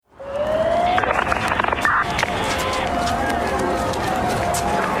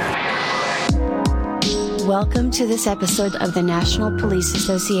Welcome to this episode of the National Police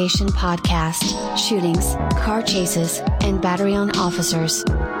Association podcast, Shootings, Car Chases, and Battery on Officers.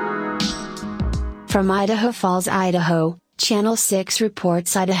 From Idaho Falls, Idaho, Channel 6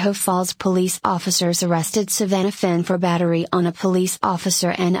 reports Idaho Falls police officers arrested Savannah Finn for battery on a police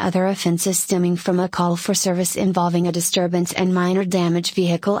officer and other offenses stemming from a call for service involving a disturbance and minor damage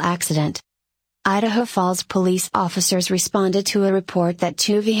vehicle accident. Idaho Falls police officers responded to a report that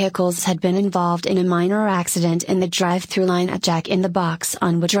two vehicles had been involved in a minor accident in the drive-through line at Jack in the Box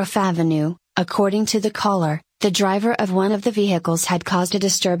on Woodruff Avenue. According to the caller, the driver of one of the vehicles had caused a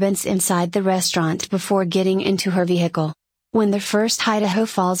disturbance inside the restaurant before getting into her vehicle. When the first Idaho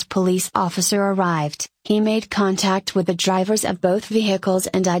Falls police officer arrived, he made contact with the drivers of both vehicles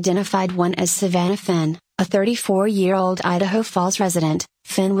and identified one as Savannah Finn, a 34-year-old Idaho Falls resident.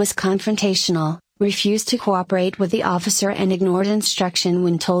 Finn was confrontational, refused to cooperate with the officer and ignored instruction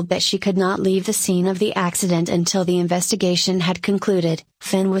when told that she could not leave the scene of the accident until the investigation had concluded.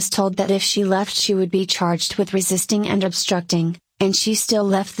 Finn was told that if she left she would be charged with resisting and obstructing, and she still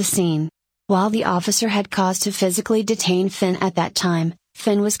left the scene. While the officer had cause to physically detain Finn at that time,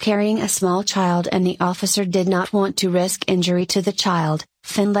 Finn was carrying a small child and the officer did not want to risk injury to the child.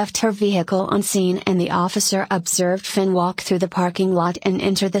 Finn left her vehicle on scene and the officer observed Finn walk through the parking lot and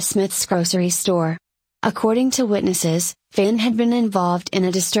enter the Smith's grocery store. According to witnesses, Finn had been involved in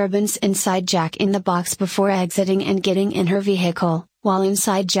a disturbance inside Jack in the Box before exiting and getting in her vehicle. While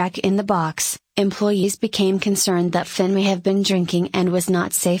inside Jack in the Box, employees became concerned that Finn may have been drinking and was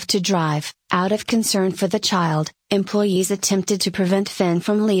not safe to drive. Out of concern for the child, employees attempted to prevent Finn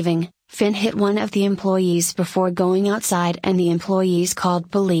from leaving. Finn hit one of the employees before going outside and the employees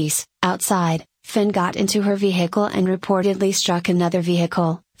called police. Outside, Finn got into her vehicle and reportedly struck another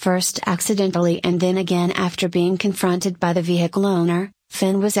vehicle, first accidentally and then again after being confronted by the vehicle owner.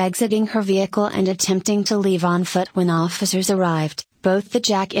 Finn was exiting her vehicle and attempting to leave on foot when officers arrived. Both the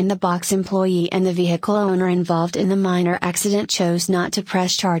Jack in the Box employee and the vehicle owner involved in the minor accident chose not to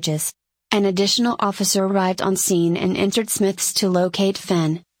press charges. An additional officer arrived on scene and entered Smith's to locate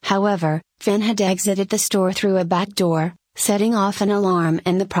Finn. However, Finn had exited the store through a back door, setting off an alarm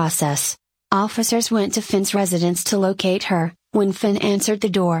in the process. Officers went to Finn's residence to locate her. When Finn answered the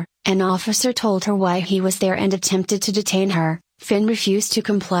door, an officer told her why he was there and attempted to detain her. Finn refused to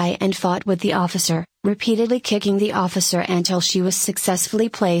comply and fought with the officer, repeatedly kicking the officer until she was successfully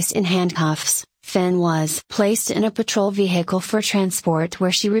placed in handcuffs. Finn was placed in a patrol vehicle for transport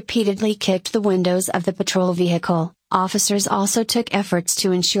where she repeatedly kicked the windows of the patrol vehicle. Officers also took efforts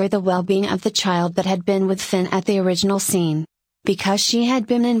to ensure the well-being of the child that had been with Finn at the original scene. Because she had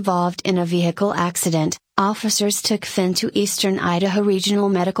been involved in a vehicle accident, officers took Finn to Eastern Idaho Regional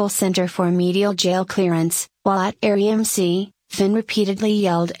Medical Center for immediate jail clearance. While at REMC, Finn repeatedly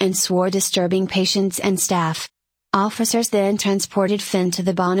yelled and swore, disturbing patients and staff. Officers then transported Finn to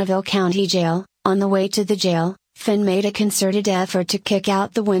the Bonneville County Jail. On the way to the jail, Finn made a concerted effort to kick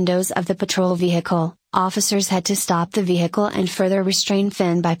out the windows of the patrol vehicle. Officers had to stop the vehicle and further restrain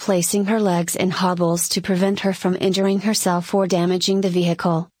Finn by placing her legs in hobbles to prevent her from injuring herself or damaging the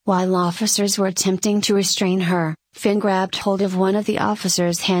vehicle. While officers were attempting to restrain her, Finn grabbed hold of one of the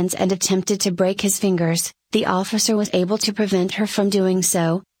officer's hands and attempted to break his fingers. The officer was able to prevent her from doing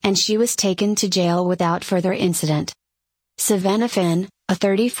so, and she was taken to jail without further incident. Savannah Finn, a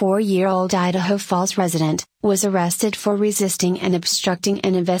 34-year-old Idaho Falls resident, was arrested for resisting and obstructing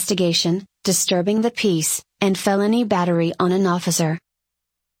an investigation, disturbing the peace, and felony battery on an officer.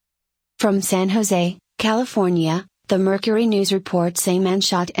 From San Jose, California, the Mercury News reports a man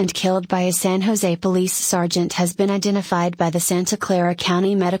shot and killed by a San Jose police sergeant has been identified by the Santa Clara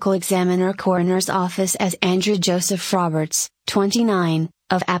County Medical Examiner Coroner's Office as Andrew Joseph Roberts, 29,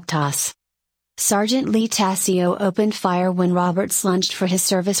 of Aptos. Sergeant Lee Tassio opened fire when Roberts lunged for his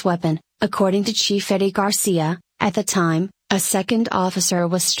service weapon, according to Chief Eddie Garcia. At the time, a second officer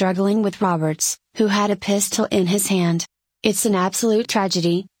was struggling with Roberts, who had a pistol in his hand. "It's an absolute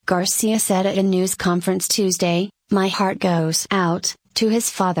tragedy," Garcia said at a news conference Tuesday. "My heart goes out to his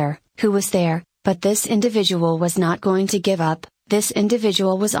father, who was there, but this individual was not going to give up. This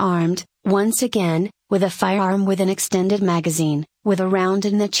individual was armed, once again, with a firearm with an extended magazine, with a round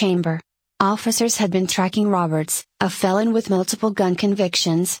in the chamber." Officers had been tracking Roberts, a felon with multiple gun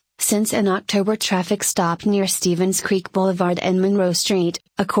convictions, since an October traffic stop near Stevens Creek Boulevard and Monroe Street.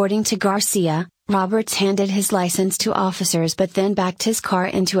 According to Garcia, Roberts handed his license to officers but then backed his car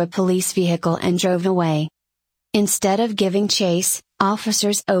into a police vehicle and drove away. Instead of giving chase,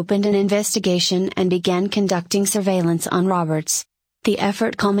 officers opened an investigation and began conducting surveillance on Roberts. The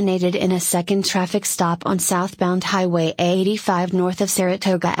effort culminated in a second traffic stop on southbound Highway 85 north of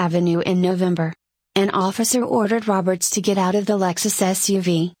Saratoga Avenue in November. An officer ordered Roberts to get out of the Lexus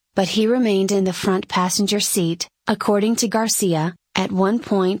SUV, but he remained in the front passenger seat. According to Garcia, at one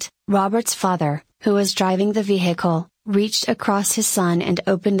point, Roberts' father, who was driving the vehicle, reached across his son and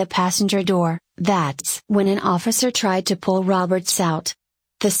opened the passenger door. That's when an officer tried to pull Roberts out.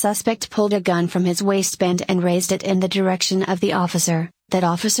 The suspect pulled a gun from his waistband and raised it in the direction of the officer. That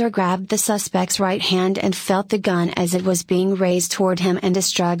officer grabbed the suspect's right hand and felt the gun as it was being raised toward him, and a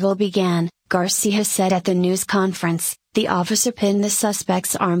struggle began, Garcia said at the news conference. The officer pinned the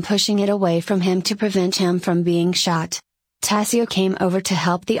suspect's arm, pushing it away from him to prevent him from being shot. Tassio came over to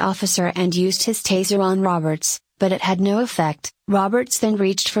help the officer and used his taser on Roberts, but it had no effect. Roberts then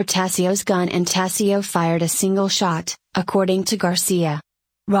reached for Tassio's gun and Tassio fired a single shot, according to Garcia.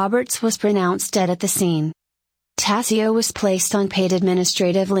 Roberts was pronounced dead at the scene. Tassio was placed on paid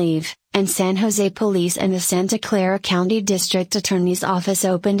administrative leave, and San Jose Police and the Santa Clara County District Attorney's Office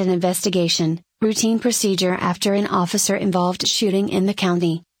opened an investigation, routine procedure after an officer-involved shooting in the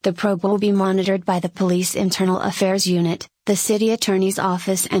county. The probe will be monitored by the Police Internal Affairs Unit, the City Attorney's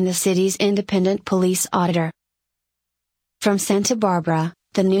Office and the city's independent police auditor. From Santa Barbara,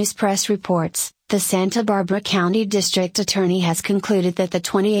 the News Press reports, the Santa Barbara County District Attorney has concluded that the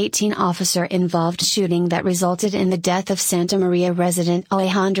 2018 officer-involved shooting that resulted in the death of Santa Maria resident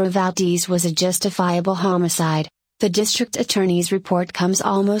Alejandro Valdez was a justifiable homicide. The District Attorney's report comes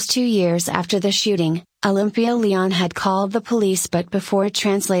almost 2 years after the shooting. Olympia Leon had called the police, but before a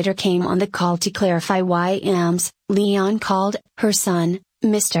translator came on the call to clarify why Leon called. Her son,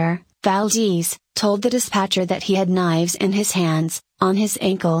 Mr. Valdez, told the dispatcher that he had knives in his hands, on his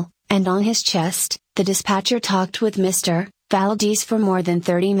ankle, and on his chest. The dispatcher talked with Mr. Valdez for more than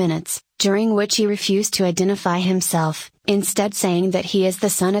 30 minutes, during which he refused to identify himself, instead saying that he is the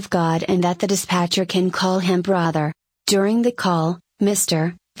Son of God and that the dispatcher can call him brother. During the call,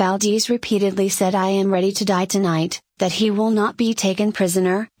 Mr. Valdez repeatedly said, "I am ready to die tonight," that he will not be taken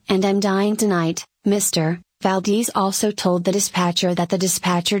prisoner, and "I'm dying tonight." Mr. Valdez also told the dispatcher that the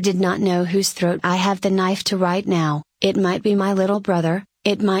dispatcher did not know whose throat I have the knife to right now. It might be my little brother,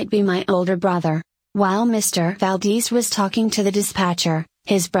 it might be my older brother. While Mr. Valdez was talking to the dispatcher,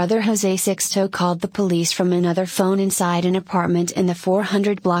 his brother Jose Sixto called the police from another phone inside an apartment in the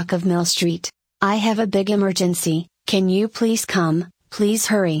 400 block of Mill Street. "I have a big emergency, can you please come, please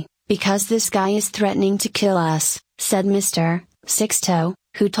hurry, because this guy is threatening to kill us," said Mr. Sixto,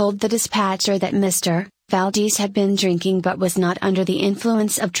 who told the dispatcher that Mr. Valdez had been drinking but was not under the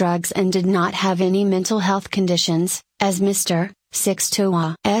influence of drugs and did not have any mental health conditions. As Mr.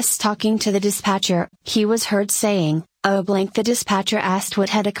 Sixto was talking to the dispatcher, he was heard saying, "Oh blank." The dispatcher asked what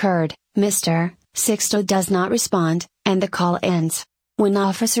had occurred. Mr. Sixto does not respond, and the call ends. When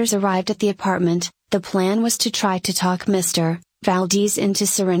officers arrived at the apartment, the plan was to try to talk Mr. Valdez into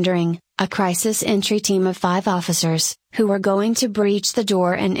surrendering. A crisis entry team of 5 officers, who were going to breach the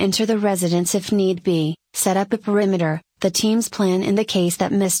door and enter the residence if need be, set up a perimeter. The team's plan in the case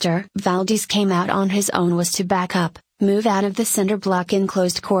that Mr. Valdez came out on his own was to back up, move out of the center block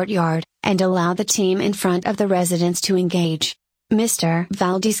enclosed courtyard, and allow the team in front of the residence to engage. Mr.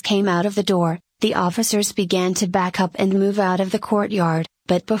 Valdez came out of the door, the officers began to back up and move out of the courtyard,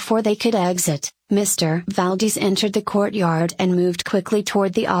 but before they could exit, Mr. Valdez entered the courtyard and moved quickly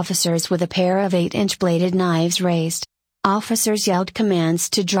toward the officers with a pair of 8-inch bladed knives raised. Officers yelled commands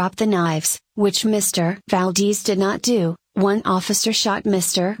to drop the knives, which Mr. Valdez did not do. One officer shot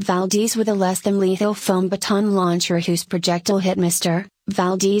Mr. Valdez with a less than lethal foam baton launcher whose projectile hit Mr.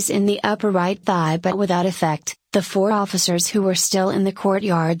 Valdez in the upper right thigh but without effect. The 4 officers who were still in the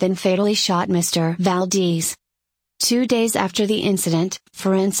courtyard then fatally shot Mr. Valdez. 2 days after the incident,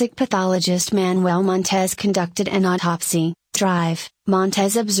 forensic pathologist Manuel Montez conducted an autopsy.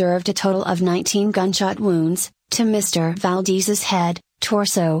 Montez observed a total of 19 gunshot wounds to Mr. Valdez's head,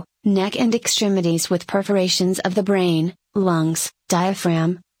 torso, neck and extremities with perforations of the brain, lungs,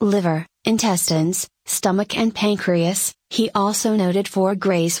 diaphragm, liver, intestines, stomach and pancreas. He also noted 4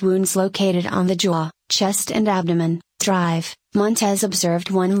 graze wounds located on the jaw, chest and abdomen. Montez observed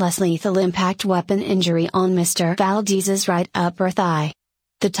 1 less lethal impact weapon injury on Mr. Valdez's right upper thigh.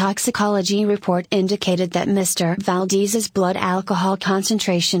 The toxicology report indicated that Mr. Valdez's blood alcohol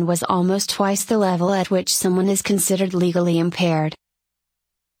concentration was almost twice the level at which someone is considered legally impaired.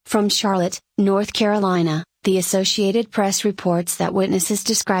 From Charlotte, North Carolina, the Associated Press reports that witnesses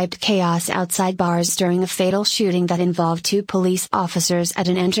described chaos outside bars during a fatal shooting that involved 2 police officers at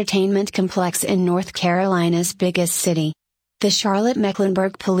an entertainment complex in North Carolina's biggest city. The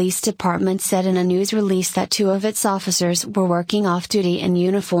Charlotte-Mecklenburg Police Department said in a news release that 2 of its officers were working off-duty in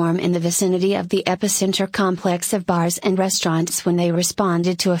uniform in the vicinity of the epicenter complex of bars and restaurants when they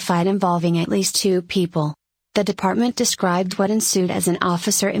responded to a fight involving at least 2 people. The department described what ensued as an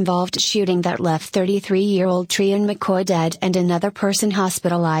officer-involved shooting that left 33-year-old Trian McCoy dead and another person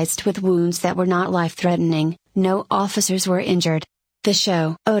hospitalized with wounds that were not life-threatening. No officers were injured. The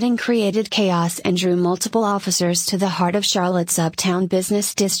shooting created chaos and drew multiple officers to the heart of Charlotte's uptown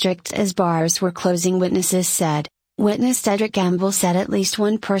business district as bars were closing, witnesses said. Witness Cedric Gamble said at least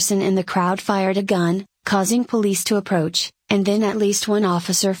one person in the crowd fired a gun, causing police to approach, and then at least one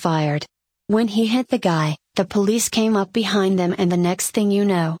officer fired. When he hit the guy, the police came up behind them and the next thing you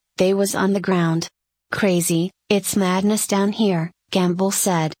know, they was on the ground. Crazy, it's madness down here, Gamble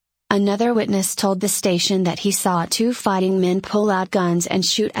said. Another witness told the station that he saw 2 fighting men pull out guns and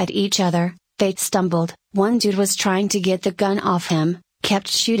shoot at each other. They stumbled, one dude was trying to get the gun off him, kept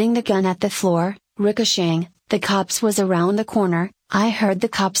shooting the gun at the floor, ricocheting. The cops was around the corner, I heard the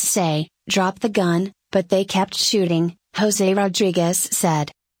cops say, drop the gun, but they kept shooting, Jose Rodriguez said.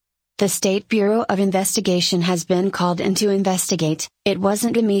 The State Bureau of Investigation has been called in to investigate. It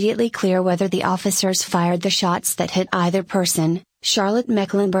wasn't immediately clear whether the officers fired the shots that hit either person.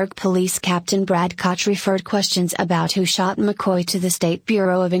 Charlotte-Mecklenburg Police Captain Brad Koch referred questions about who shot McCoy to the State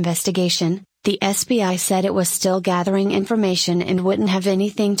Bureau of Investigation. The SBI said it was still gathering information and wouldn't have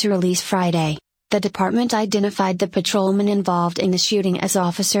anything to release Friday. The department identified the patrolmen involved in the shooting as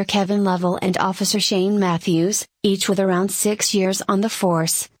Officer Kevin Lovell and Officer Shane Matthews, each with around 6 years on the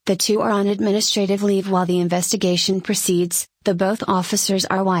force. The 2 are on administrative leave while the investigation proceeds. Both officers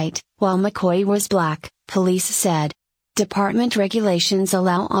are white, while McCoy was black, police said. Department regulations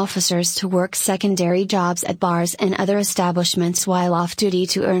allow officers to work secondary jobs at bars and other establishments while off-duty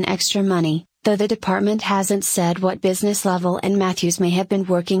to earn extra money, though the department hasn't said what business Lovell and Matthews may have been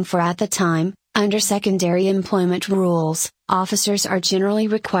working for at the time. Under secondary employment rules, officers are generally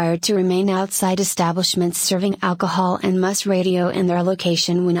required to remain outside establishments serving alcohol and must radio in their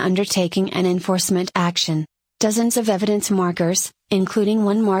location when undertaking an enforcement action. Dozens of evidence markers, including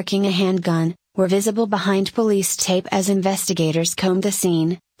one marking a handgun, were visible behind police tape as investigators combed the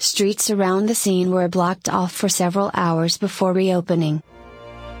scene. Streets around the scene were blocked off for several hours before reopening.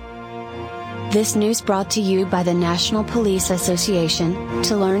 This news brought to you by the National Police Association.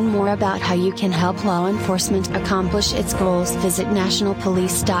 To learn more about how you can help law enforcement accomplish its goals, visit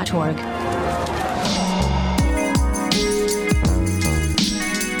nationalpolice.org.